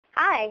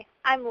Hi,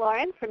 I'm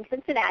Lauren from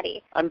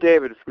Cincinnati. I'm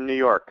David from New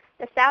York.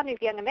 The Sound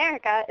of Young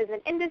America is an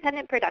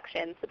independent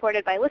production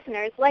supported by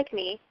listeners like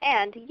me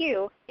and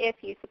you if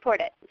you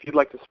support it. If you'd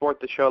like to support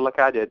the show like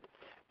I did,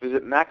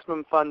 visit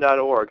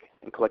MaximumFun.org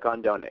and click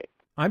on Donate.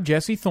 I'm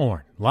Jesse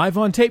Thorne, live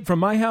on tape from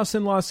my house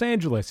in Los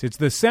Angeles. It's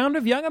the Sound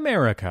of Young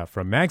America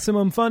from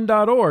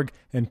MaximumFun.org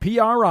and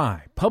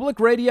PRI, Public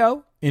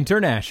Radio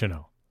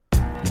International.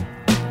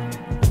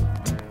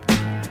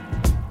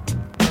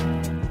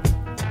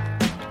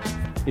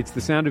 It's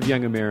the Sound of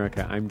Young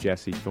America. I'm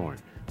Jesse Thorne.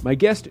 My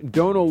guest,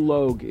 Donal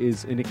Logue,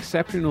 is an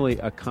exceptionally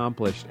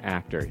accomplished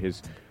actor.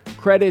 His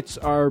credits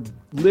are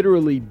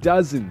literally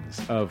dozens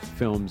of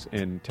films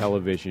and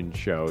television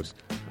shows.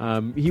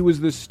 He was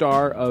the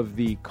star of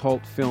the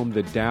cult film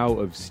The Tao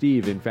of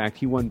Steve. In fact,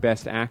 he won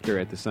Best Actor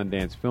at the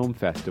Sundance Film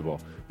Festival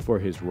for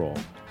his role.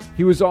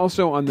 He was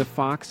also on the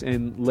Fox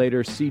and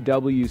later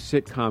CW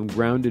sitcom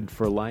Grounded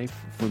for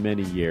Life for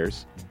many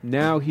years.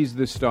 Now he's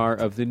the star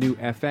of the new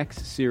FX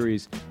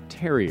series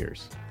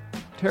Terriers.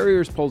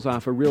 Terriers pulls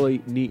off a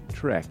really neat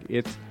trick.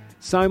 It's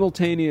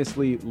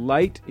simultaneously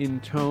light in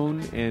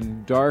tone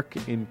and dark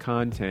in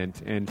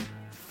content and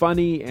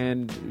funny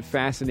and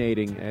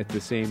fascinating at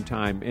the same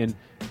time. And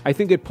I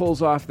think it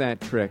pulls off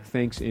that trick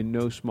thanks in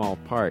no small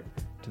part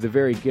to the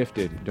very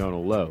gifted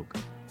Donal Logue.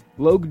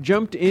 Logue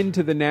jumped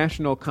into the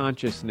national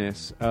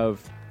consciousness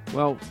of,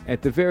 well,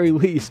 at the very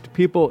least,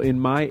 people in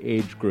my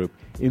age group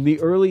in the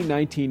early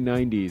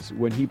 1990s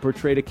when he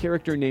portrayed a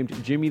character named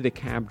Jimmy the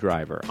Cab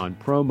Driver on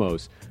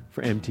promos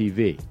for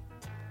MTV.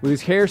 With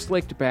his hair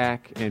slicked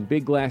back and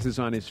big glasses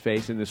on his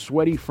face in the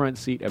sweaty front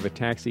seat of a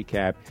taxi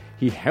cab,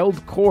 he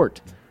held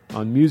court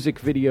on music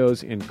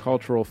videos and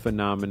cultural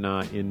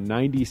phenomena in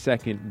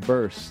 90-second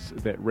bursts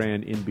that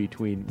ran in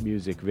between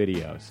music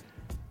videos.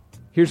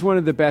 Here's one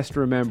of the best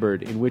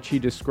remembered, in which he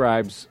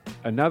describes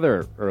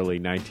another early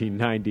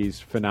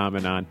 1990s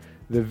phenomenon,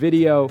 the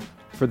video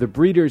for the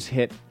Breeders'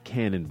 hit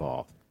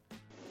Cannonball.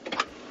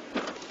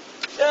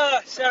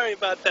 Sorry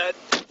about that.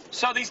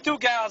 So these two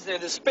gals there,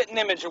 they're spitting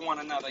image of one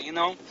another, you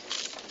know?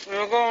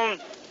 They're going,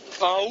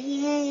 the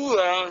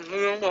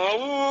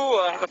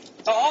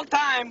whole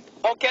time,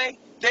 okay,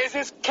 there's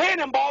this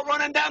cannonball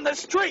running down the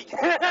street.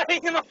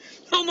 You know,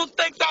 almost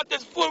takes out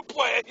this flute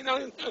player, you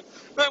know?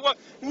 Like,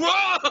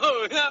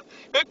 whoa, you know,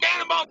 the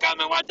cannonball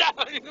coming, watch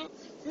out, you know?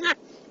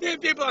 Yeah,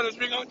 people on the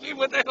street going, gee,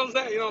 what the hell's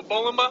that? You know,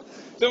 bowling ball?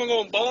 Someone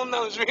going bowling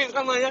down the street,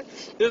 something like that.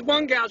 There's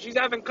one gal, she's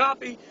having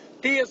coffee,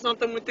 tea or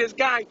something with this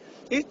guy.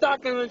 He's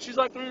talking and she's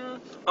like,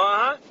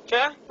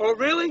 yeah, oh,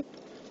 really?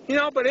 You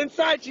know, but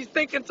inside she's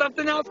thinking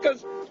something else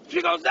because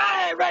she goes,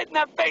 hey, right in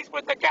the face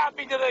with the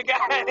coffee to the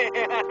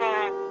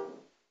guy.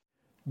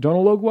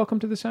 Donal Logue, welcome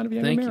to the Sound of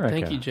Young America.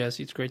 Thank you,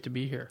 Jesse. It's great to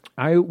be here.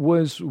 I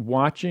was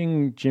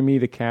watching Jimmy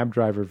the Cab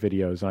Driver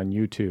videos on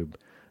YouTube,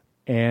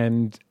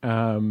 and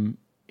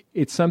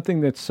it's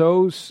something that's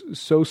so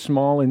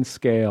small in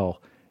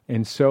scale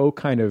and so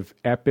kind of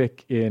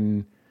epic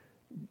in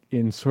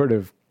sort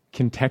of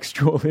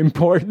contextual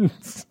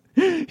importance.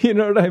 You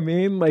know what I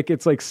mean? Like,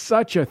 it's like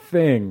such a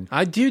thing.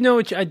 I do know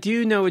what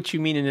you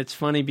mean, and it's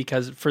funny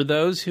because for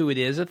those who it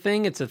is a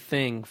thing, it's a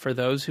thing. For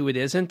those who it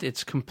isn't,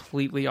 it's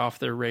completely off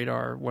their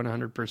radar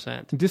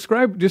 100%.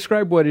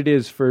 Describe what it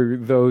is for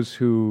those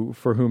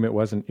for whom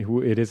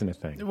it isn't a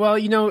thing. Well,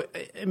 you know,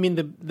 I mean,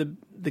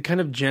 the kind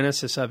of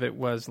genesis of it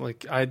was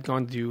like I had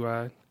gone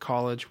to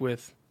college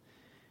with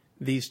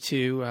these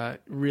two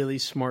really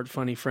smart,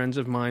 funny friends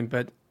of mine,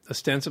 but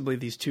ostensibly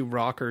these two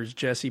rockers,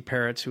 Jesse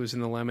Peretz, who was in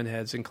the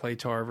Lemonheads, and Clay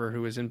Tarver,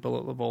 who was in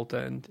Bullet La Volta,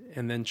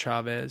 and then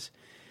Chavez.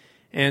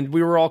 And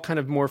we were all kind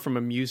of more from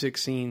a music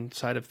scene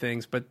side of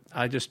things, but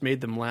I just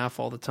made them laugh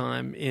all the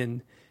time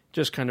in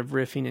just kind of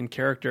riffing in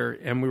character.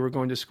 And we were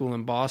going to school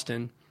in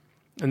Boston.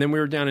 And then we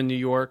were down in New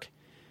York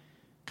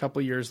a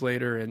couple years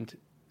later and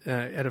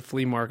at a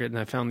flea market, and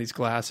I found these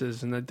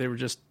glasses, and that they were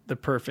just the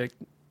perfect,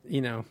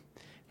 you know,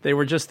 they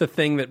were just the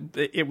thing that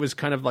it was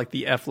kind of like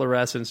the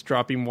efflorescence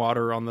dropping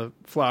water on the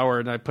flower.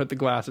 And I put the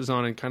glasses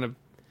on and kind of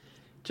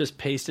just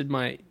pasted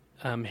my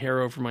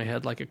hair over my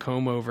head like a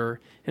comb over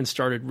and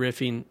started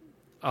riffing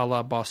a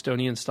la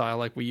Bostonian style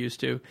like we used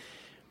to.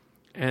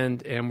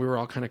 And we were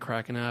all kind of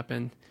cracking up.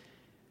 And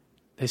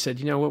they said,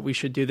 you know what we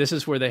should do? This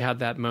is where they had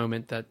that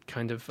moment that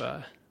kind of,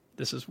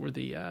 this is where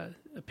the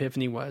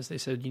epiphany was. They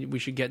said, we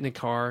should get in a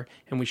car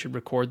and we should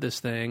record this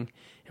thing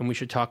and we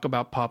should talk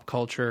about pop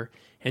culture.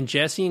 And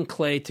Jesse and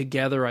Clay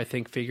together, I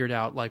think, figured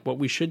out like what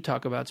we should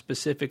talk about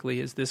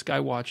specifically is this guy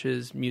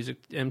watches music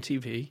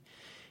MTV,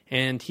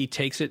 and he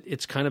takes it.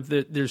 It's kind of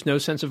there's no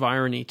sense of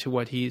irony to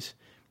what he's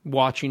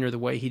watching or the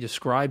way he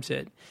describes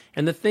it.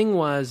 And the thing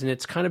was, and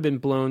it's kind of been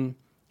blown.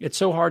 It's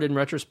so hard in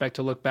retrospect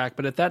to look back,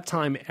 but at that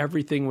time,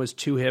 everything was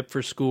too hip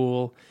for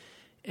school.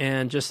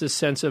 And just this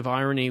sense of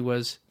irony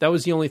that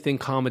was the only thing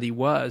comedy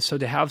was. So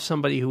to have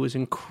somebody who was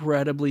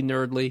incredibly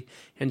nerdly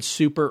and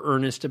super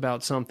earnest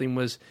about something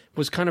was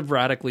kind of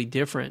radically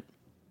different.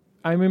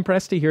 I'm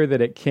impressed to hear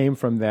that it came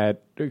from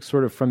that,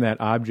 sort of from that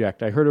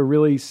object. I heard a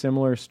really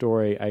similar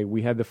story.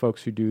 We had the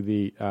folks who do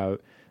the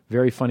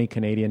very funny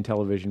Canadian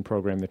television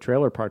program, The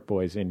Trailer Park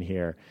Boys, in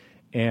here.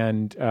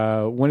 And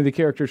one of the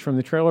characters from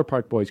The Trailer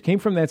Park Boys came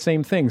from that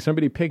same thing,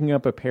 somebody picking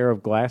up a pair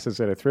of glasses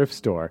at a thrift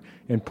store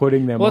and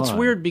putting them on. Well, it's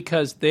weird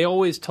because they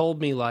always told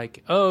me,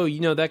 like, oh,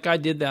 that guy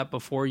did that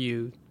before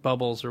you,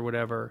 Bubbles or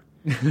whatever.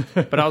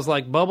 But I was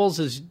like, Bubbles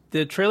is...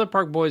 The Trailer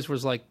Park Boys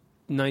was like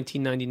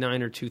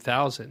 1999 or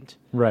 2000.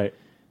 Right.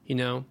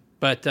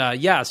 But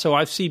yeah, so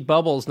I've seen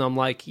Bubbles and I'm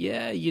like,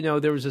 yeah,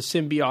 there was a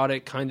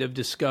symbiotic kind of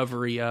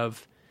discovery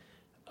of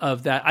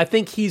that. I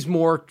think he's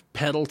more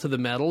pedal to the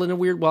metal in a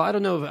weird... Well, I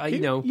don't know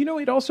if...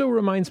 it also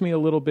reminds me a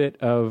little bit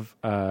of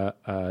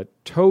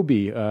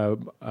Toby,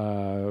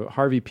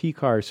 Harvey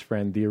Picar's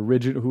friend,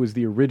 who was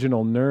the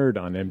original nerd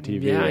on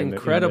MTV. Yeah,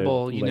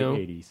 incredible, in the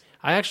late 80s.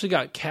 I actually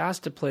got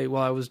cast to play...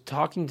 Well, I was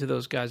talking to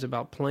those guys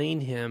about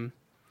playing him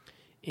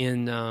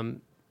in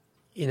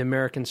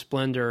American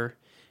Splendor,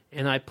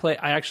 and I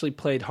actually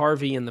played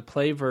Harvey in the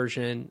play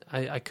version.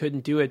 I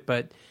couldn't do it,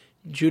 but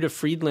Judah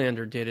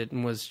Friedlander did it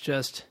and was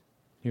just...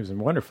 He was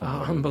wonderful.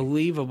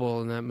 Unbelievable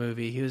in that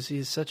movie.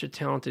 He's such a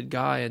talented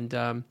guy, and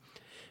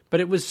but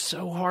it was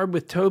so hard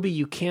with Toby.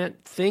 You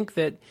can't think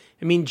that.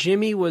 I mean,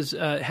 Jimmy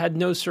had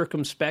no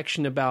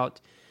circumspection about.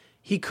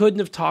 He couldn't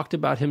have talked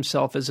about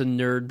himself as a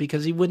nerd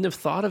because he wouldn't have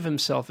thought of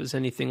himself as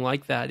anything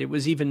like that. It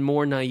was even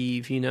more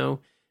naive,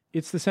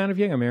 It's The Sound of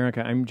Young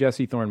America. I'm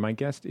Jesse Thorne. My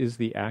guest is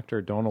the actor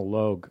Donal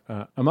Logue.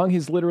 Among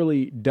his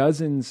literally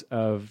dozens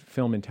of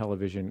film and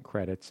television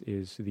credits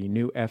is the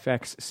new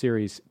FX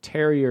series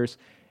Terriers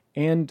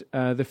and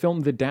the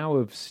film The Tao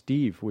of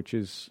Steve, which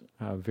is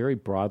very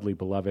broadly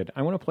beloved.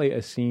 I want to play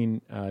a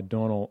scene,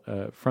 Donal,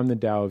 from The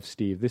Tao of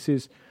Steve. This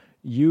is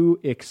you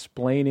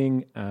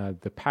explaining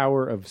the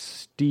power of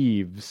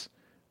Steve's,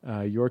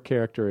 your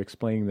character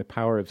explaining the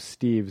power of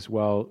Steve's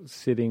while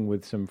sitting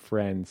with some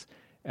friends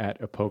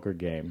at a poker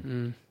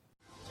game.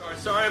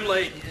 Sorry I'm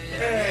late.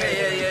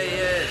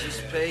 Yeah.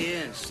 Just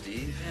pay in,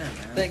 Steve. Yeah,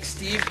 man. Thanks,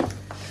 Steve.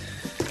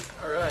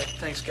 All right,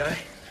 thanks, guy.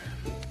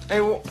 Hey,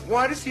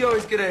 why does he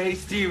always get a hey,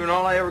 Steve, and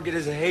all I ever get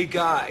is a hey,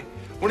 guy?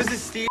 What is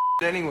this Steve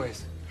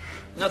anyways?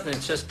 Nothing.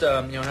 It's just,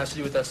 it has to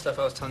do with that stuff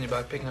I was telling you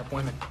about picking up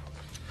women.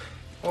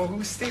 Well,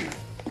 who's Steve?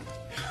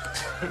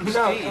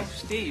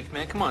 Steve,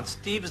 man, come on.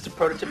 Steve is the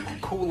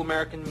prototypical cool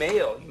American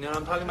male. You know what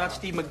I'm talking about?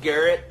 Steve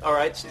McGarrett, all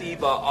right?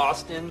 Steve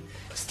Austin,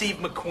 Steve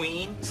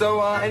McQueen.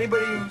 So,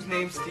 anybody whose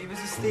name's Steve is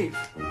a Steve?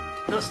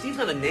 No, Steve's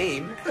not a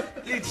name.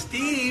 Dude,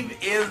 Steve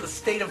is a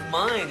state of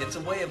mind. It's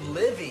a way of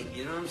living.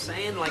 You know what I'm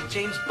saying? Like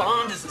James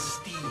Bond is a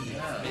Steve,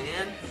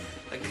 man.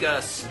 Like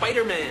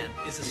Spider-Man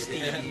is a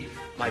Steve.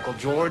 Michael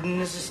Jordan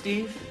is a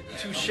Steve?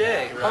 Touche,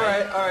 right? All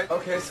right.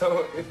 Okay,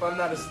 so if I'm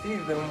not a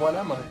Steve, then what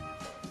am I?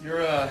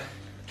 You're a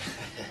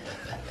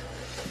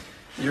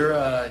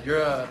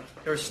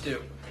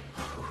Stu.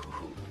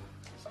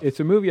 It's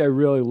a movie I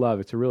really love.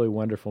 It's a really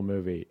wonderful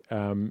movie,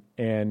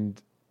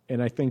 and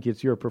I think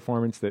it's your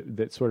performance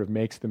that sort of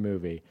makes the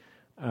movie,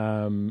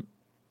 and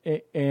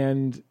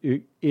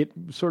it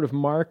sort of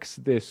marks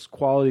this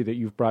quality that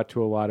you've brought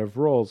to a lot of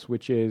roles,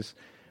 which is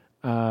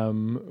a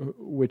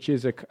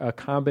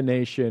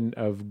combination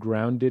of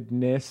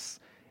groundedness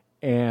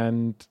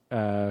and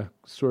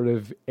sort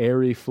of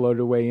airy float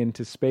away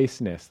into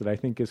spaceness that I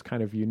think is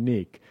kind of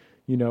unique.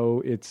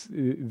 It's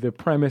the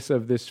premise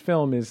of this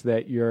film is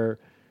that your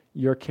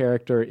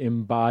character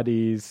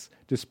embodies,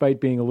 despite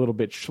being a little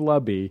bit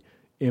schlubby,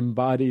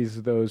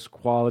 embodies those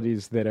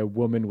qualities that a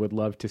woman would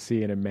love to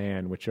see in a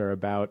man, which are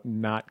about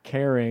not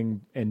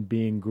caring and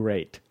being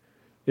great.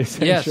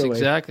 Essentially. Yes,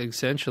 exactly.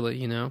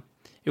 Essentially,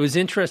 It was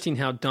interesting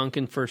how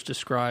Duncan first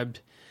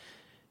described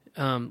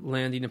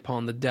landing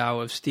upon the Tao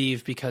of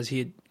Steve, because he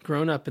had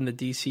grown up in the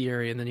D.C.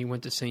 area, and then he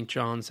went to St.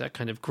 John's, that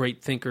kind of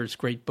great thinkers,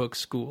 great book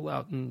school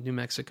out in New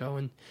Mexico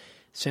and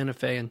Santa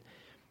Fe, and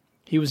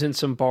he was in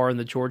some bar in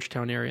the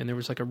Georgetown area, and there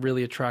was like a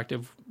really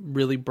attractive,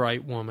 really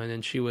bright woman,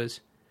 and she was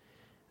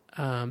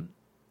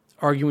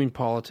arguing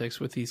politics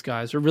with these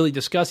guys, or really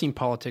discussing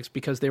politics,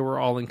 because they were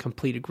all in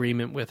complete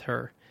agreement with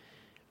her.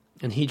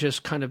 And he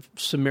just kind of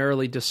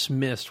summarily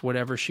dismissed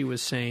whatever she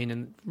was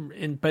saying,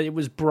 but it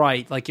was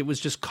bright, like it was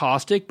just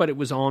caustic, but it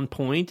was on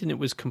point, and it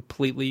was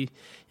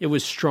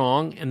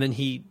strong. And then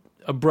he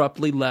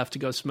abruptly left to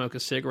go smoke a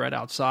cigarette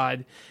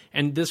outside,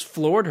 and this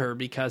floored her,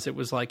 because it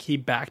was like he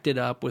backed it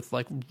up with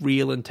like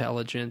real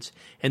intelligence.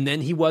 And then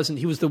he was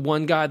the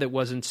one guy that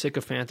wasn't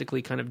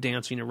sycophantically kind of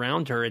dancing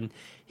around her, and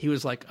he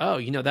was like,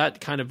 oh,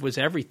 that kind of was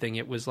everything.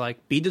 It was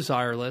like, be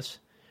desireless.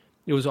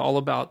 It was all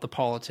about the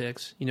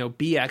politics,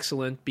 be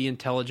excellent, be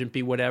intelligent,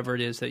 be whatever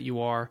it is that you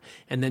are,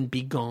 and then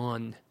be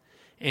gone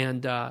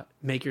and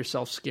make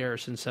yourself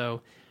scarce. And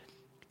so,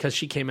 because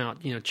she came out,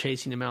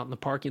 chasing him out in the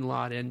parking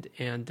lot,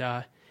 and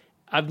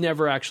I've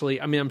never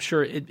actually, I'm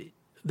sure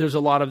there's a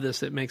lot of this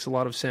that makes a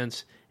lot of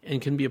sense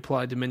and can be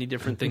applied to many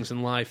different things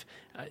in life.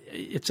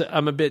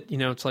 I'm a bit,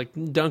 it's like,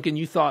 Duncan,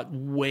 you thought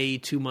way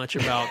too much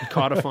about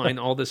codifying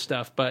all this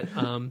stuff, but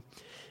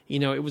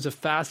it was a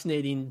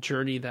fascinating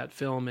journey, that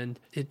film, and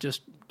it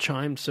just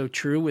chimed so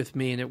true with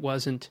me, and it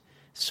wasn't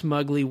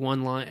smugly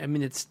one line.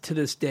 It's to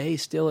this day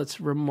still, it's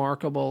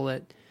remarkable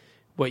that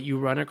what you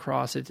run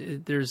across.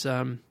 There's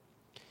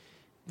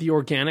the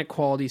organic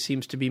quality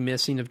seems to be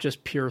missing of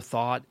just pure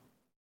thought.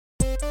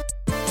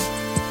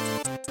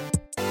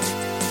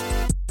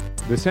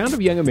 The Sound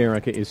of Young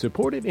America is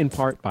supported in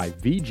part by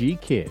VG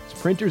Kids,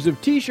 printers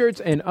of T-shirts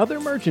and other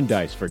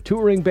merchandise for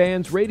touring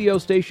bands, radio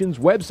stations,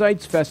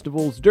 websites,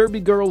 festivals, derby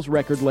girls,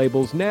 record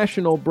labels,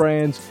 national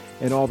brands,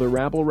 and all the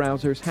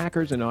rabble-rousers,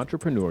 hackers, and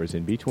entrepreneurs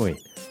in between.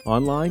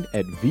 Online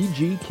at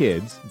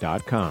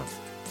vgkids.com.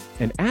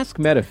 And Ask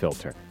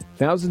Metafilter.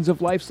 Thousands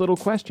of life's little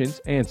questions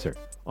answered.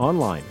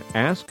 Online at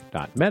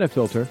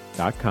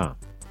ask.metafilter.com.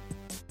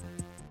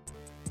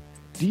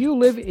 Do you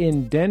live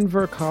in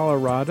Denver,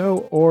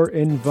 Colorado, or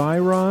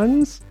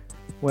environs?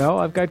 Well,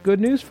 I've got good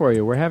news for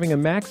you. We're having a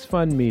Max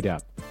Fun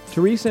meetup.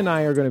 Teresa and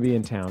I are going to be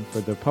in town for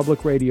the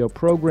Public Radio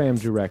Program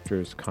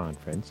Directors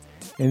Conference,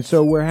 and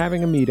so we're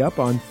having a meetup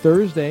on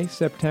Thursday,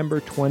 September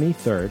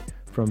 23rd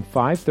from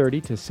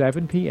 5:30 to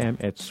 7 p.m.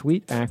 at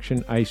Sweet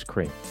Action Ice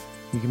Cream.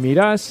 You can meet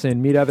us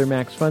and meet other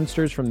Max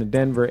Funsters from the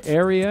Denver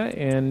area,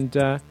 and,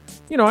 I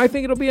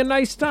think it'll be a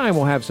nice time.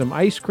 We'll have some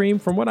ice cream.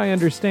 From what I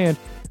understand,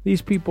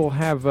 these people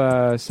have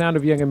Sound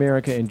of Young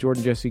America and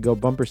Jordan Jesse Go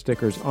bumper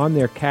stickers on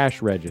their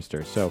cash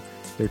register, so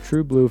they're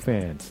true blue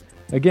fans.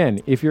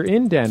 Again, if you're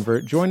in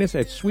Denver, join us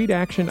at Sweet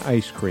Action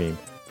Ice Cream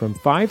from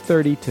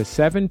 5:30 to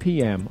 7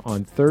 p.m.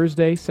 on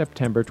Thursday,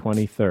 September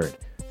 23rd.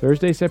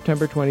 Thursday,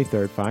 September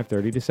 23rd,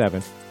 5:30 to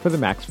 7 for the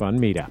Max Fun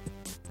meetup.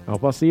 I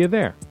hope I'll see you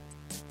there.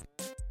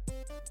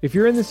 If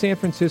you're in the San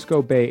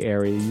Francisco Bay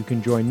Area, you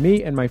can join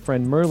me and my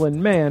friend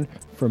Merlin Mann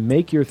from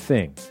Make Your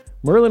Thing.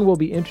 Merlin will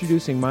be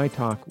introducing my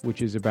talk,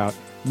 which is about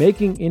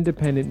making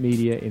independent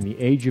media in the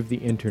age of the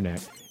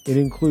internet. It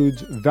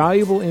includes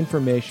valuable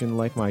information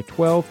like my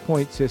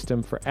 12-point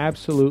system for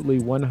absolutely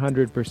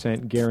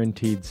 100%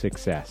 guaranteed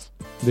success.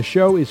 The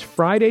show is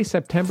Friday,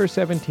 September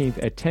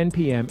 17th at 10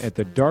 p.m. at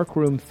the Dark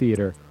Room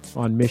Theater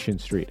on Mission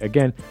Street.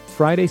 Again,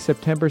 Friday,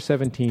 September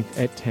 17th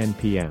at 10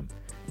 p.m.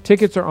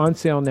 Tickets are on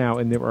sale now,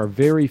 and there are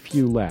very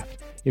few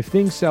left. If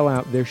things sell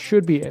out, there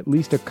should be at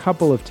least a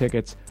couple of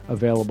tickets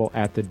available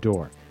at the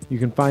door. You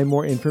can find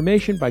more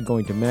information by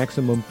going to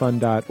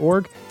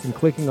MaximumFun.org and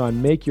clicking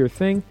on Make Your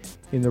Thing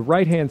in the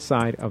right-hand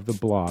side of the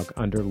blog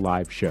under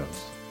Live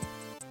Shows.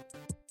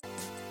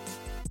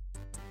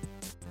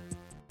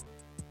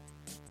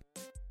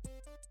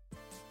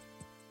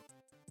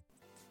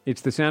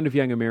 It's the Sound of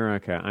Young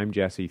America. I'm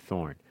Jesse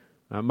Thorne.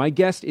 My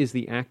guest is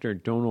the actor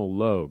Donal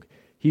Logue.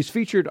 He's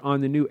featured on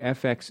the new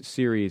FX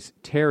series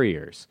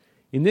Terriers.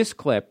 In this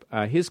clip,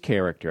 his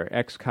character,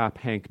 ex-cop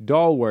Hank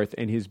Dalworth,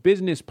 and his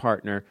business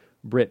partner,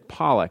 Britt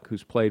Pollock,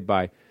 who's played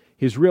by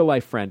his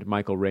real-life friend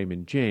Michael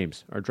Raymond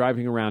James, are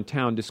driving around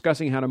town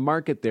discussing how to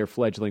market their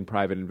fledgling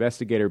private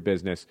investigator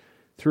business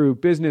through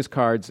business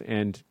cards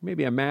and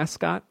maybe a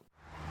mascot.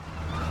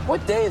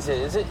 What day is it?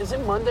 Is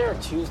it Monday or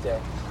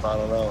Tuesday? I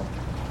don't know.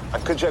 I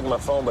could check my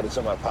phone, but it's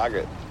in my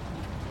pocket.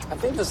 I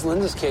think this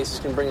Linda's case is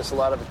going to bring us a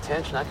lot of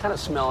attention. I kind of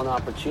smell an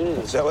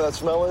opportunity. Is that what that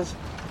smell is?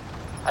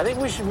 I think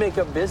we should make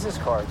up business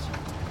cards.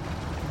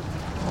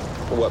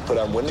 What, put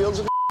on windshields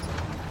and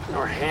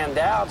or hand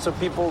out so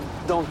people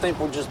don't think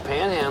we're just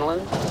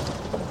panhandling.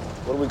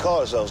 What do we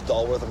call ourselves?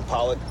 Dalworth and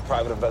Pollock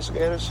private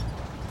investigators?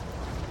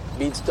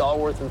 Beats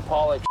Dalworth and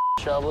Pollock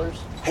shovelers.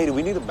 Hey, do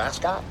we need a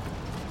mascot?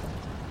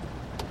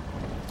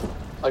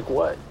 Like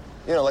what?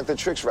 You know, like the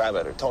Trix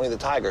Rabbit or Tony the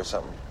Tiger or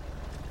something.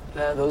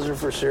 Yeah, those are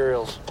for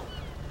cereals.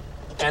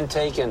 And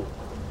Taken.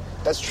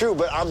 That's true,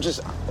 but I'm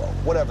just,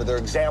 whatever, they're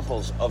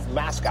examples of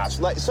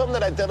mascots. Like something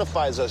that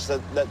identifies us,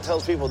 that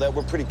tells people that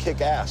we're pretty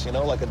kick-ass, you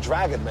know? Like a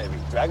dragon, maybe.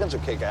 Dragons are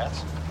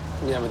kick-ass.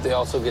 Yeah, but they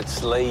also get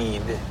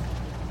slayed.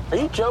 Are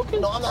you joking?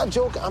 No, I'm not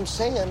joking. I'm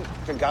saying a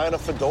guy in a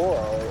fedora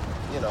or,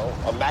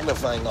 a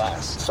magnifying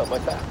glass, something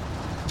like that.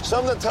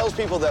 Something that tells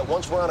people that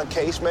once we're on a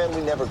case, man, we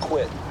never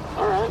quit.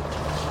 All right.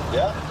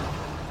 Yeah?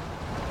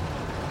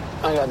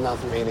 I got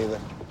nothing. Me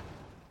neither.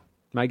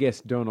 My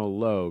guest, Donal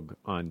Logue,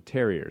 on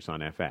Terriers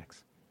on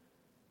FX.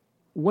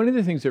 One of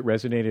the things that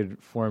resonated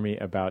for me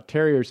about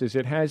Terriers is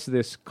it has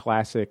this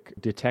classic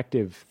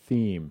detective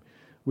theme,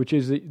 which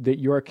is that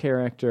your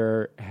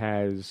character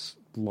has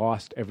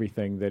lost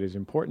everything that is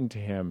important to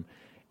him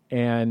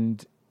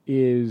and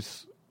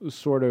is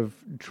sort of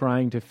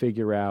trying to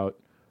figure out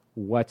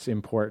what's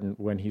important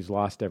when he's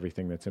lost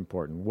everything that's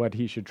important, what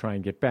he should try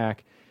and get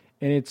back.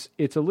 And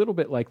it's a little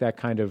bit like that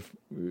kind of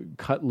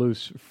cut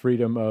loose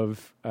freedom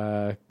of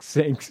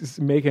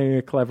making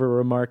a clever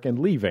remark and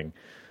leaving.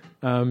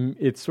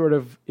 It's sort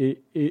of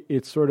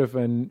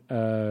an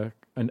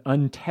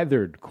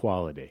untethered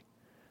quality.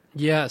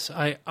 Yes,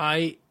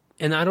 I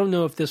don't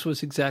know if this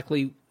was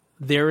exactly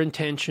their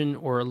intention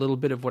or a little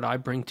bit of what I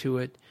bring to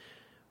it,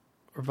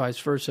 or vice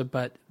versa.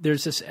 But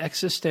there's this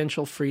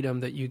existential freedom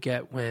that you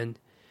get when,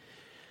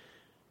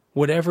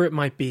 whatever it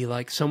might be,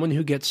 like someone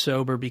who gets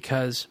sober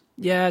because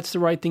it's the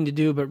right thing to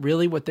do, but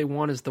really what they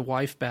want is the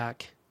wife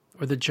back,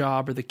 or the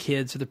job, or the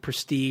kids, or the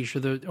prestige,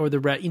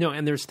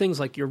 and there's things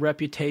like your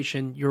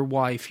reputation, your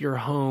wife, your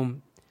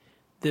home.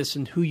 this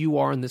and who you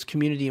are in this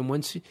community. And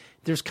once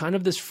there's kind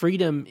of this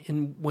freedom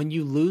in when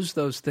you lose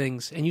those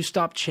things and you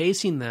stop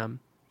chasing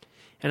them.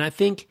 And I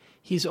think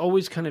he's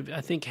always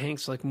I think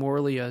Hank's like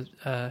morally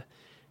a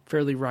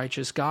fairly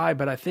righteous guy,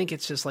 but I think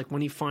it's just like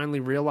when he finally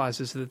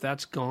realizes that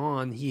that's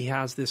gone, he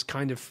has this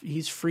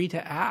he's free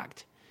to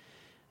act,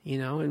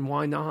 and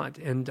why not?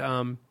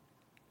 And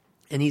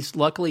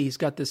he's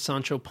got this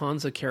Sancho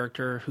Panza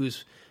character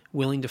who's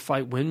willing to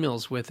fight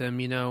windmills with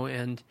him,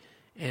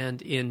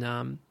 and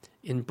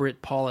in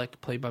Britt Pollock,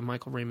 played by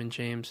Michael Raymond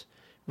James,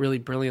 really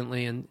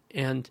brilliantly, and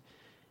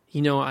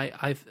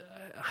I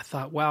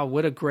thought, wow,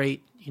 what a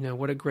great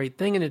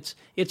thing. And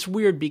it's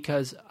weird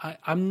because I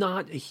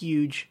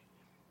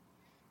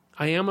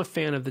am a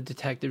fan of the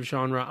detective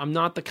genre. I'm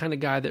not the kind of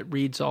guy that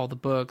reads all the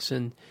books,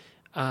 and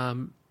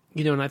and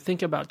I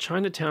think about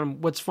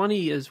Chinatown. What's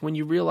funny is when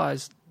you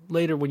realize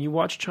later, when you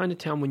watch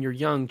Chinatown when you're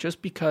young,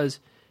 just because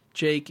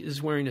Jake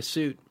is wearing a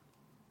suit,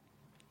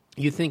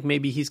 you think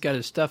maybe he's got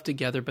his stuff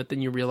together, but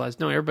then you realize,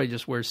 no, everybody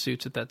just wears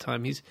suits at that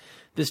time.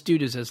 This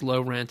dude is as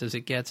low rent as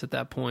it gets at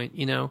that point,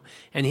 and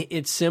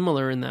it's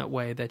similar in that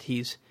way that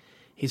he's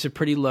a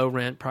pretty low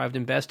rent private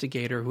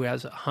investigator who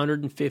has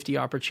 150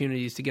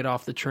 opportunities to get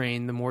off the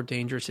train the more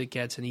dangerous it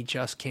gets, and he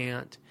just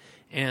can't.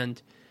 And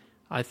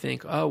I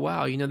think, oh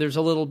wow, there's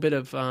a little bit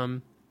of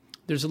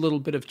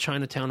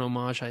Chinatown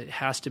homage. It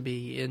has to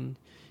be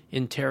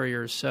in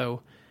Terriers.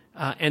 So,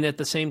 and at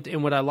the same,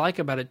 and what I like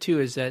about it too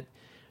is that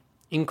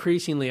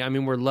increasingly, I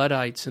mean, we're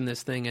Luddites in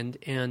this thing,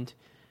 and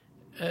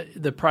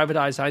the private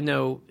eyes I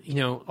know,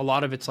 a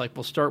lot of it's like,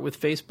 we'll start with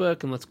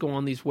Facebook and let's go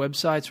on these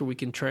websites where we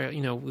can try,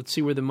 let's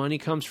see where the money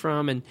comes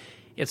from. And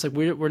it's like,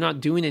 we're not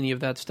doing any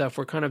of that stuff.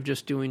 We're kind of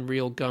just doing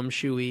real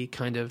gumshoey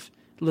kind of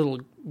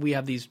we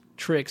have these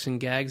tricks and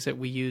gags that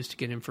we use to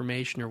get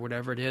information or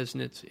whatever it is.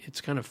 And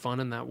it's kind of fun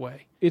in that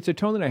way. It's a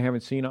tone that I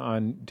haven't seen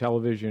on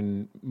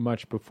television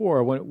much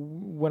before.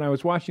 When I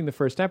was watching the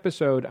first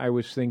episode, I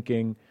was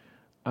thinking,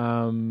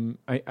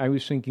 I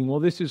was thinking, well,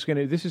 this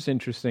is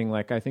interesting.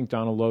 Like, I think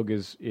Donald Logue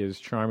is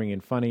charming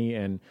and funny,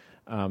 and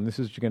this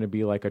is going to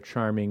be like a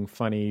charming,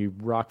 funny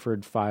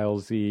Rockford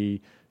Filesy,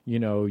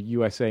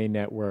 USA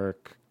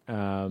Network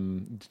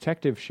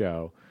detective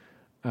show.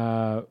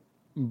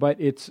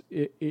 But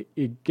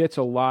it gets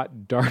a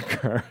lot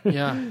darker.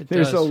 Yeah,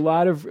 there's a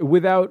lot of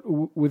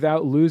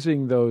without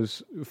losing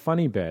those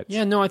funny bits.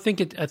 Yeah, no, I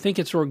think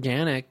it's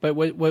organic. But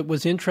what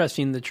was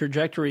interesting, the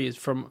trajectory is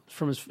from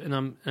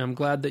and I'm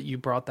glad that you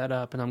brought that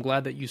up, and I'm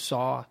glad that you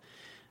saw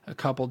a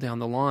couple down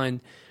the line.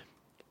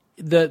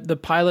 The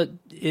pilot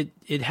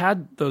it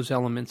had those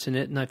elements in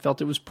it, and I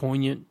felt it was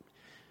poignant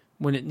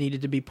when it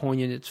needed to be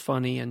poignant. It's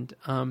funny, and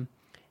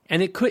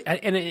it could,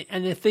 and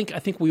I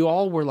think we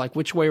all were like,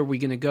 which way are we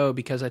going to go?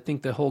 Because I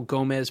think the whole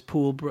Gomez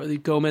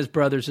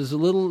brothers is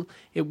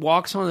it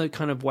walks on a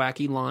kind of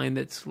wacky line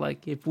that's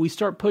like, if we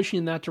start pushing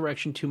in that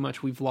direction too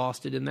much, we've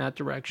lost it in that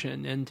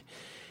direction.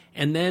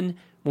 And then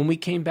when we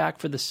came back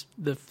for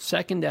the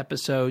second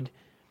episode,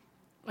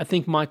 I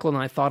think Michael and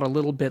I thought a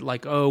little bit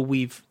like, oh,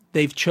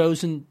 they've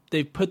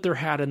put their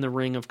hat in the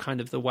ring of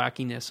kind of the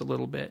wackiness a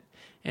little bit,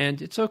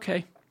 and it's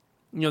okay.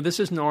 This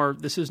isn't our.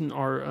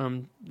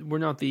 We're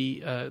not the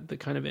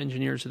kind of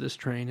engineers of this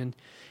train,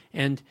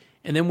 and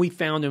then we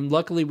found him.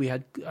 Luckily, we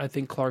had, I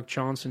think, Clark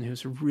Johnson,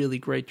 who's a really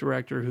great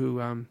director,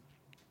 an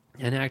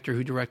actor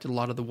who directed a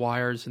lot of The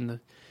Wires and the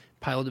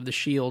pilot of The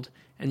Shield,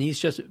 and he's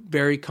just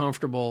very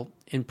comfortable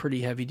in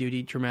pretty heavy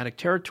duty dramatic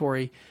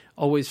territory,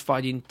 always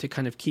fighting to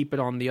kind of keep it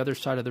on the other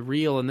side of the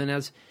reel. And then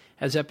as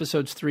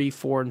episodes 3,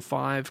 4, and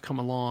 5 come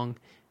along,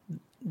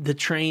 the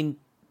train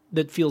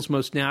that feels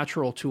most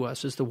natural to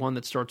us is the one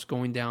that starts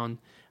going down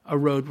a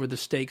road where the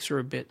stakes are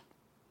a bit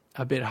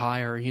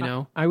higher,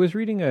 I was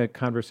reading a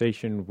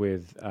conversation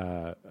with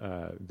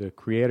the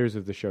creators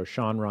of the show,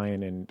 Sean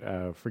Ryan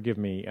and forgive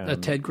me,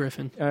 Ted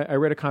Griffin. I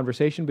read a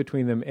conversation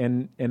between them,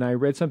 and I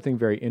read something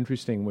very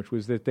interesting, which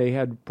was that they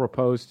had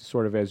proposed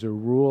sort of as a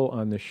rule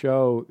on the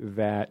show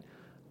that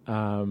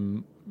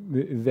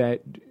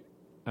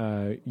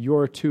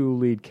your two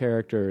lead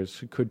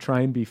characters could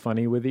try and be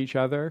funny with each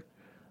other.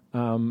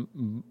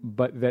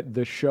 But that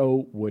the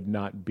show would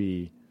not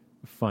be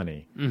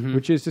funny,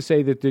 which is to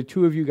say that the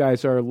two of you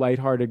guys are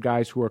lighthearted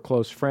guys who are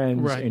close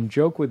friends and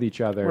joke with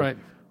each other. Right.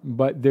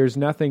 But there's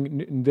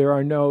nothing. There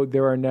are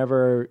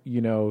never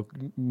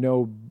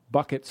no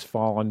buckets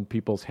fall on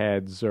people's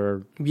heads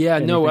or. Yeah,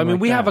 no. I mean,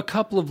 like we that. have a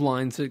couple of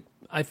lines that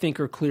I think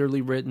are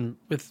clearly written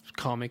with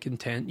comic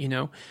intent,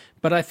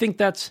 But I think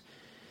that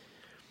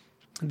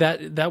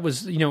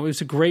was it was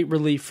a great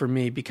relief for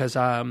me because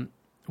and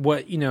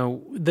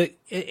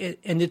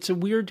it's a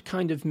weird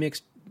kind of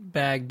mixed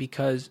bag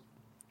because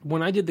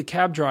when I did The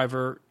Cab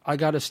Driver, I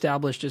got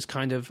established as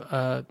kind of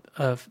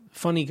a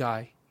funny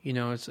guy,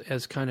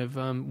 as kind of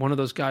one of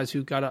those guys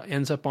who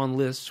ends up on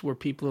lists where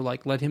people are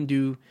like, let him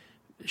do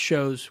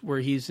shows where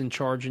he's in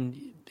charge and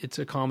it's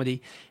a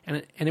comedy.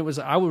 And it was,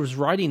 I was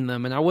writing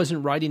them and I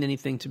wasn't writing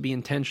anything to be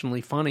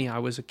intentionally funny. I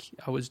was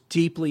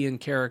deeply in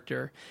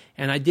character,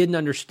 and I didn't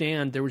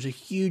understand there was a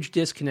huge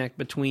disconnect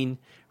between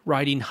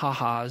writing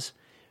ha-has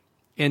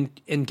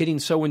and getting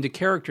so into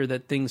character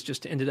that things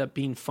just ended up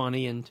being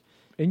funny. And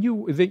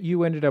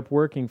you ended up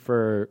working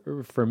for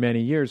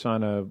many years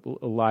on a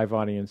live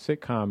audience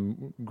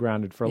sitcom,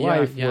 Grounded for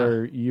Life,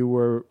 where you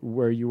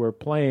were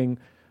playing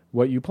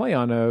what you play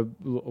on a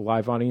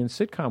live audience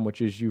sitcom, which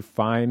is you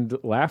find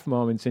laugh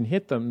moments and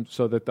hit them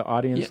so that the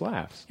audience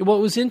laughs. Well,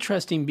 it was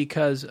interesting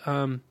because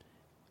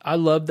I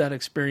loved that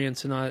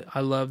experience, and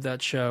I loved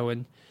that show,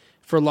 and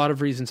for a lot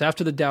of reasons.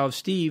 After the Tao of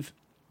Steve,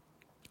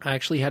 I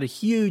actually had a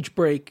huge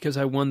break because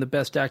I won the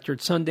Best Actor at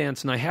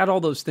Sundance, and I had all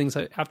those things.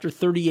 After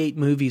 38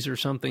 movies or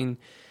something,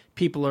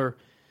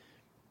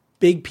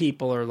 big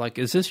people are like,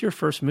 is this your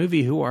first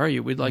movie? Who are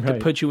you? We'd like to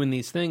put you in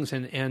these things,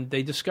 and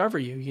they discover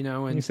you, you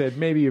know. And you said,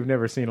 maybe you've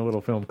never seen a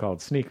little film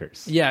called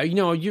Sneakers. Yeah, you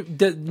know,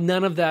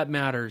 none of that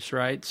matters,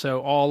 right?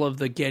 So all of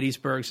the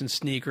Gettysburgs and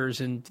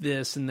Sneakers and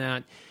this and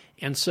that.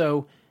 And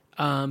so,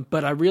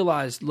 but I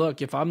realized,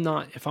 look, if I'm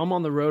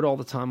on the road all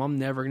the time, I'm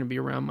never going to be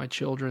around my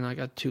children. I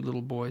got 2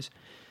 little boys.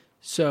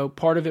 So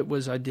part of it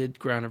was I did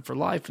Grounded for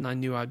Life, and I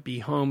knew I'd be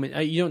home.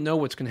 And you don't know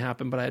what's going to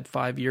happen, but I had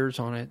 5 years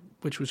on it,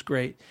 which was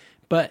great.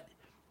 But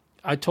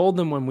I told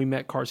them when we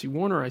met Carsey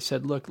Warner, I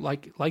said, look,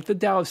 like the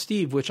Tao of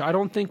Steve, which I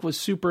don't think was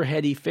super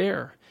heady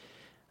fare.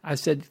 I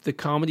said, the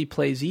comedy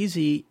plays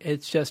easy.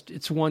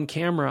 It's one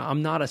camera.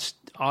 I'm not an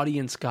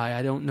audience guy.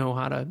 I don't know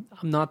I'm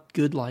not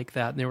good like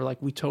that. And they were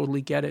like, we totally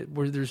get it,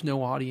 where there's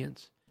no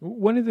audience.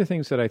 One of the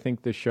things that I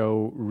think the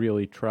show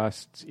really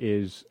trusts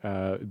is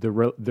the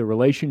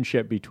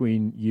relationship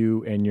between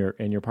you and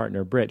your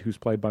partner Britt, who's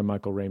played by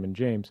Michael Raymond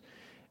James,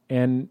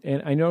 and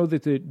I know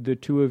that the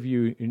two of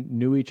you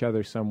knew each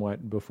other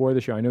somewhat before the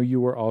show. I know you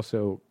were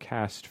also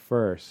cast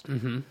first.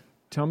 Mm-hmm.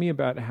 Tell me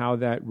about how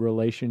that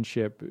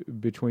relationship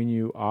between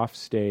you off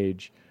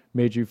stage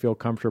made you feel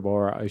comfortable,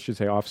 or I should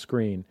say off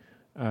screen.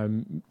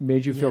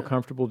 Made you feel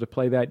comfortable to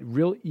play that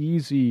real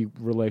easy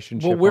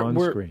relationship on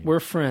screen.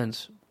 We're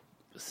friends,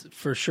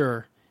 for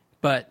sure.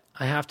 But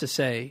I have to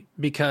say,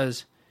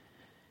 because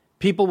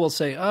people will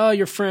say, oh,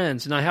 you're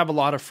friends. And I have a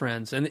lot of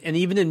friends. And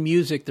even in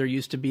music, there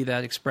used to be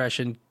that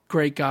expression,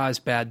 great guys,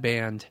 bad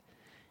band.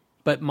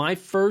 But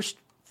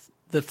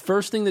the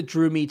first thing that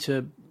drew me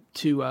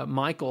to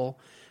Michael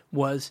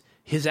was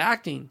his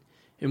acting.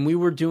 And we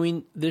were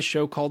doing this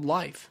show called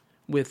Life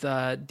with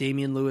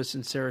Damian Lewis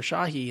and Sarah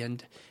Shahi,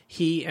 and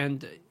he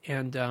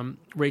and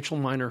Rachel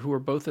Miner, who are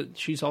both,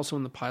 she's also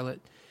in the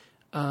pilot.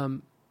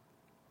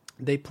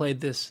 They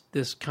played this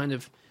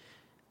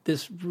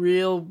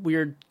real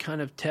weird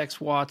kind of Tex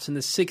Watson,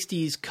 the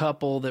 60s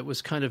couple that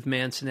was kind of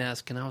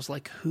Manson-esque. And I was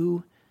like,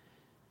 who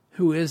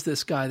is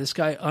this guy? This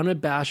guy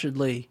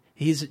unabashedly,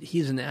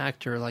 he's an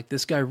actor. Like,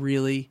 this guy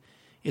really,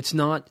 it's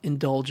not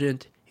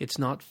indulgent. It's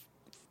not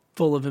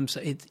full of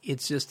himself.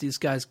 It's just these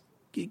guys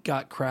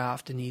got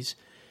craft, and he's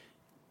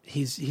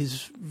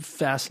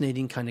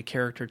fascinating kind of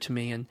character to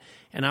me.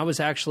 And I was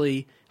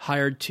actually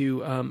hired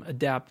to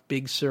adapt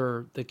Big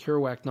Sur, the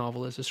Kerouac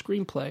novel, as a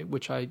screenplay,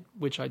 which I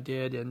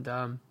did.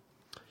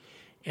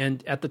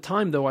 And at the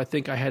time, though, I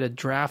think I had a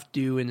draft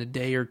due in a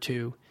day or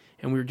two,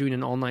 and we were doing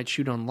an all-night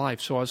shoot on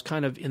Life. So I was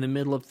kind of in the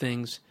middle of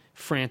things,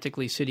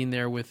 frantically sitting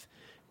there with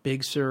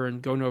Big Sur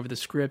and going over the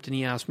script, and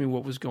he asked me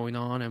what was going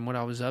on and what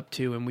I was up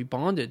to, and we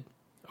bonded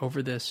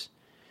over this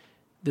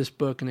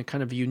book in a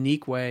kind of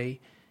unique way.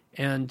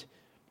 And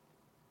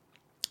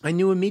I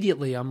knew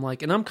immediately, I'm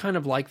like, and I'm kind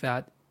of like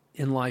that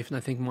in life, and I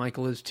think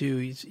Michael is too.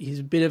 He's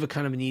a bit of a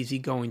kind of an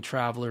easygoing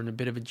traveler and a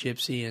bit of a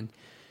gypsy, and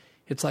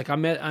it's like I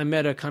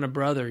met a kind of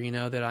brother, you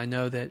know, that I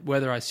know that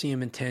whether I see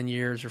him in 10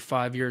 years or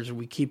 5 years, or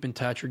we keep in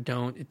touch or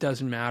don't, it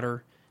doesn't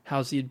matter.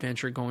 How's the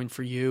adventure going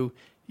for you?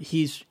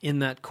 He's in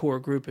that core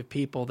group of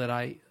people that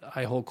I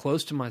hold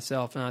close to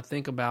myself and I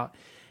think about.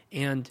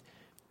 And,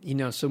 you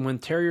know, so when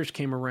Terriers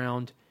came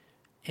around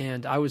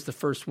and I was the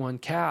first one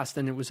cast,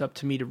 then it was up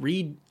to me to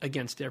read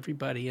against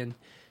everybody. And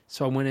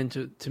so I went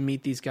in to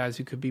meet these guys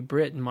who could be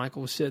Brit, and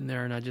Michael was sitting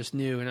there, and I just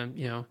knew. And I'm,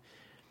 you know,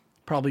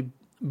 probably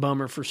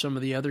bummer for some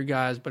of the other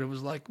guys, but it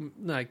was like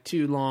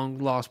 2 long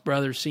lost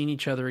brothers seeing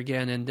each other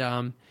again.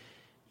 And,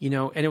 you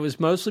know, and it was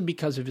mostly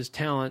because of his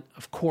talent,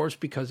 of course,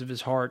 because of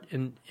his heart,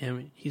 and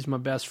he's my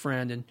best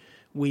friend. And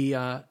we,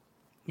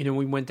 you know,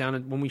 we went down,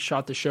 and when we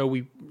shot the show,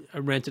 we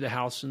rented a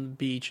house on the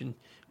beach, and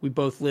we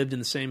both lived in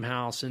the same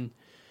house. And,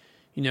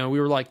 you know, we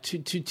were like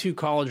two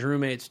college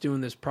roommates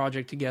doing this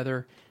project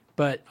together.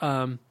 But,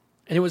 and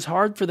it was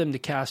hard for them to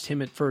cast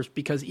him at first,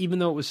 because even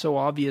though it was so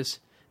obvious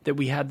that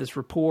we had this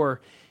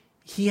rapport,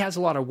 he has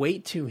a lot of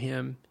weight to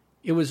him.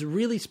 It was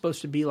really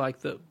supposed to be like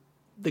the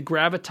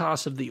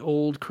gravitas of the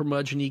old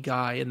curmudgeon-y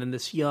guy, and then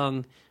this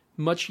young,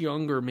 much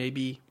younger,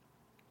 maybe,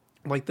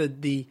 like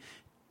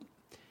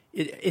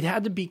it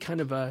had to be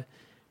kind of a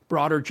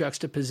broader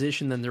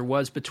juxtaposition than there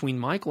was between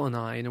Michael and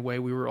I. In a way,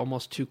 we were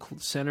almost too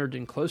centered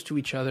and close to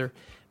each other,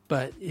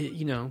 but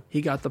you know,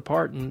 he got the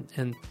part,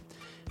 and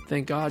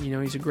thank God, you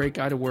know, he's a great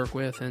guy to work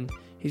with, and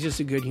he's just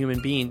a good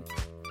human being.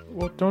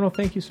 Well, Donal,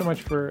 thank you so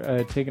much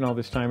for taking all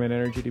this time and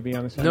energy to be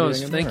on the Sound of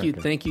Young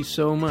America. Thank you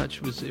so much.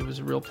 It was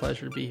a real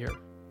pleasure to be here.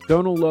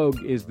 Donal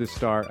Logue is the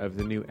star of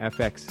the new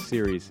FX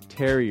series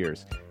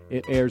Terriers.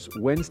 It airs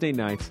Wednesday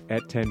nights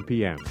at 10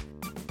 p.m.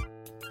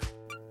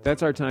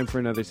 That's our time for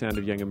another Sound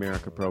of Young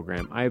America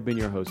program. I have been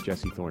your host,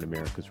 Jesse Thorne,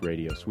 America's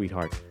radio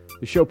sweetheart.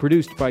 The show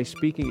produced by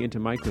Speaking Into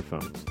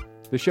Microphones.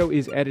 The show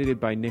is edited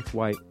by Nick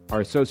White,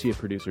 our associate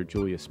producer,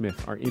 Julia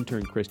Smith, our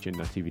intern, Christian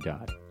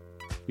Natividad.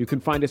 You can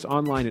find us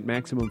online at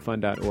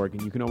MaximumFun.org,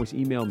 and you can always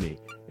email me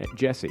at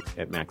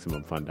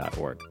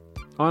jesse@MaximumFun.org.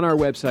 On our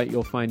website,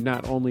 you'll find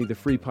not only the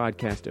free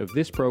podcast of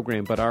this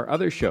program, but our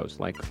other shows,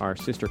 like our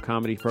sister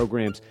comedy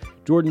programs,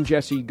 Jordan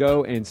Jesse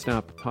Go and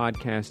Stop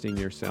Podcasting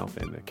Yourself,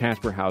 and the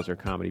Casper Hauser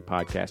Comedy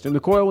Podcast, and the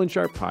Coil and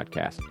Sharp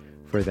Podcast,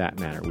 for that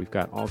matter. We've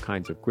got all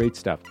kinds of great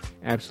stuff,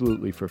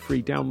 absolutely for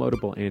free,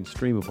 downloadable, and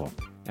streamable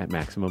at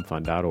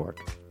MaximumFun.org.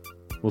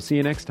 We'll see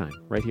you next time,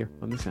 right here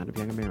on The Sound of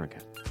Young America.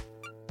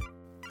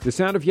 The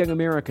Sound of Young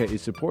America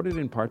is supported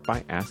in part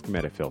by Ask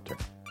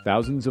Metafilter.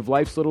 Thousands of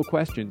life's little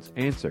questions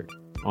answered.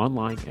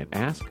 Online at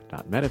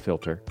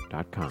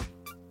ask.metafilter.com.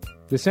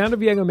 The Sound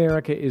of Young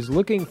America is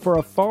looking for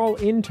a fall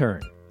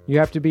intern. You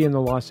have to be in the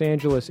Los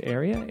Angeles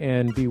area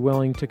and be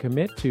willing to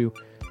commit to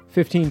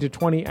 15 to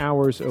 20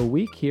 hours a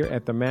week here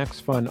at the Max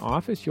Fun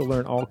office. You'll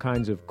learn all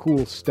kinds of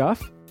cool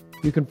stuff.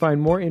 You can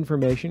find more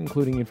information,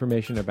 including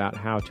information about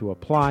how to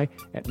apply,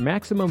 at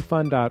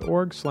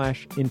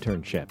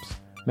MaximumFun.org/internships.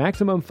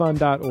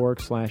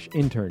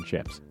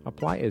 MaximumFun.org/internships.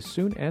 Apply as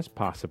soon as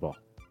possible.